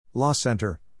Loss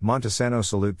Center, Montesano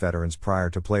salute veterans prior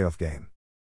to playoff game.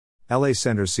 LA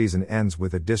Center's season ends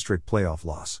with a district playoff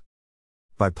loss.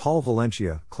 By Paul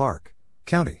Valencia, Clark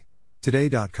County.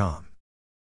 Today.com.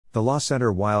 The Loss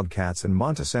Center Wildcats and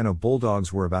Montesano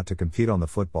Bulldogs were about to compete on the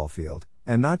football field,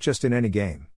 and not just in any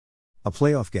game. A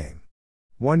playoff game.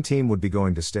 One team would be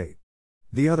going to state.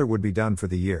 The other would be done for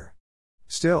the year.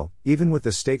 Still, even with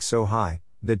the stakes so high,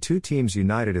 the two teams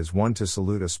united as one to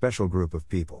salute a special group of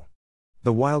people.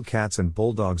 The Wildcats and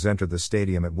Bulldogs entered the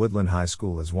stadium at Woodland High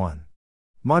School as one.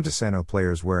 Montesano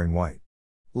players wearing white.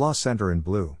 Loss Center in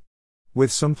blue.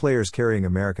 With some players carrying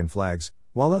American flags,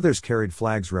 while others carried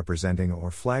flags representing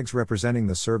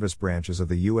the service branches of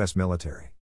the U.S.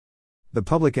 military. The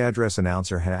public address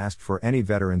announcer had asked for any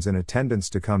veterans in attendance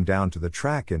to come down to the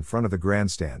track in front of the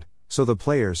grandstand, so the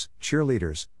players,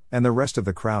 cheerleaders, and the rest of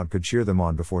the crowd could cheer them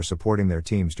on before supporting their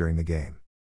teams during the game.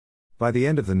 By the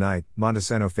end of the night,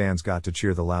 Montesano fans got to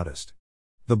cheer the loudest.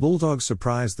 The Bulldogs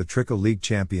surprised the Trickle League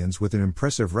champions with an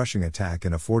impressive rushing attack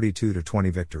in a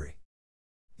 42-20 victory.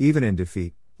 Even in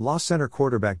defeat, Loss Center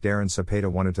quarterback Darren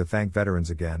Cepeda wanted to thank veterans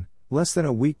again, less than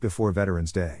a week before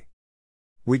Veterans Day.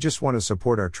 "We just want to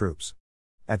support our troops.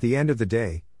 At the end of the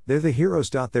day, they're the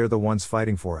heroes. They're the ones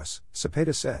fighting for us,"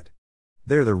 Cepeda said.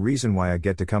 "They're the reason why I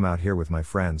get to come out here with my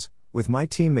friends, with my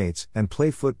teammates, and play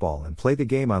football and play the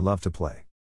game I love to play.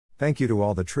 Thank you to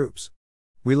all the troops.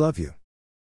 We love you."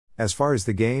 As far as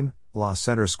the game, Loss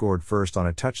Center scored first on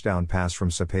a touchdown pass from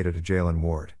Cepeda to Jalen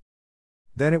Ward.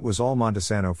 Then it was all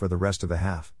Montesano for the rest of the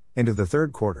half, into the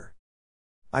third quarter.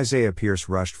 Isaiah Pierce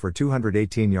rushed for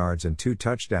 218 yards and 2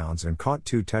 touchdowns and caught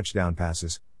 2 touchdown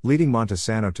passes, leading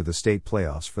Montesano to the state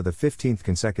playoffs for the 15th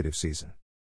consecutive season.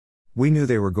 "We knew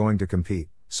they were going to compete,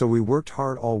 so we worked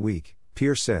hard all week,"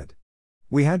 Pierce said.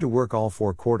 "We had to work all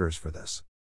 4 quarters for this."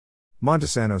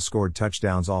 Montesano scored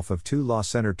touchdowns off of 2 Loss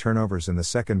Center turnovers in the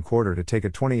second quarter to take a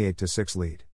 28-6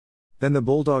 lead. Then the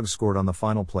Bulldogs scored on the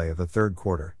final play of the third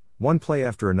quarter, one play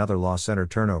after another Loss Center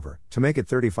turnover, to make it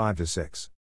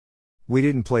 35-6. "We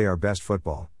didn't play our best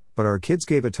football, but our kids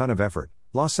gave a ton of effort,"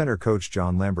 Loss Center coach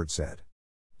John Lambert said.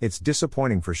 "It's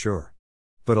disappointing for sure.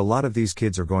 But a lot of these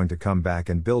kids are going to come back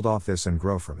and build off this and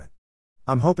grow from it.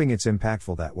 I'm hoping it's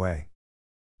impactful that way."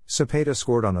 Cepeda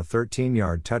scored on a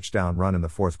 13-yard touchdown run in the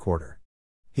fourth quarter.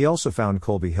 He also found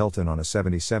Colby Hilton on a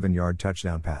 77-yard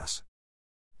touchdown pass.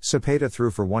 Cepeda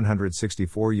threw for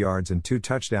 164 yards and 2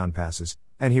 touchdown passes,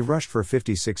 and he rushed for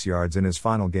 56 yards in his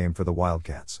final game for the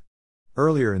Wildcats.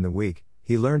 Earlier in the week,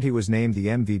 he learned he was named the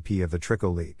MVP of the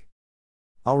Trickle League.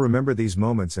 "I'll remember these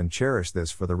moments and cherish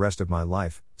this for the rest of my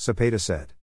life," Cepeda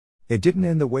said. "It didn't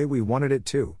end the way we wanted it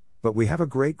to, but we have a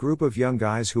great group of young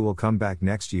guys who will come back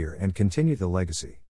next year and continue the legacy."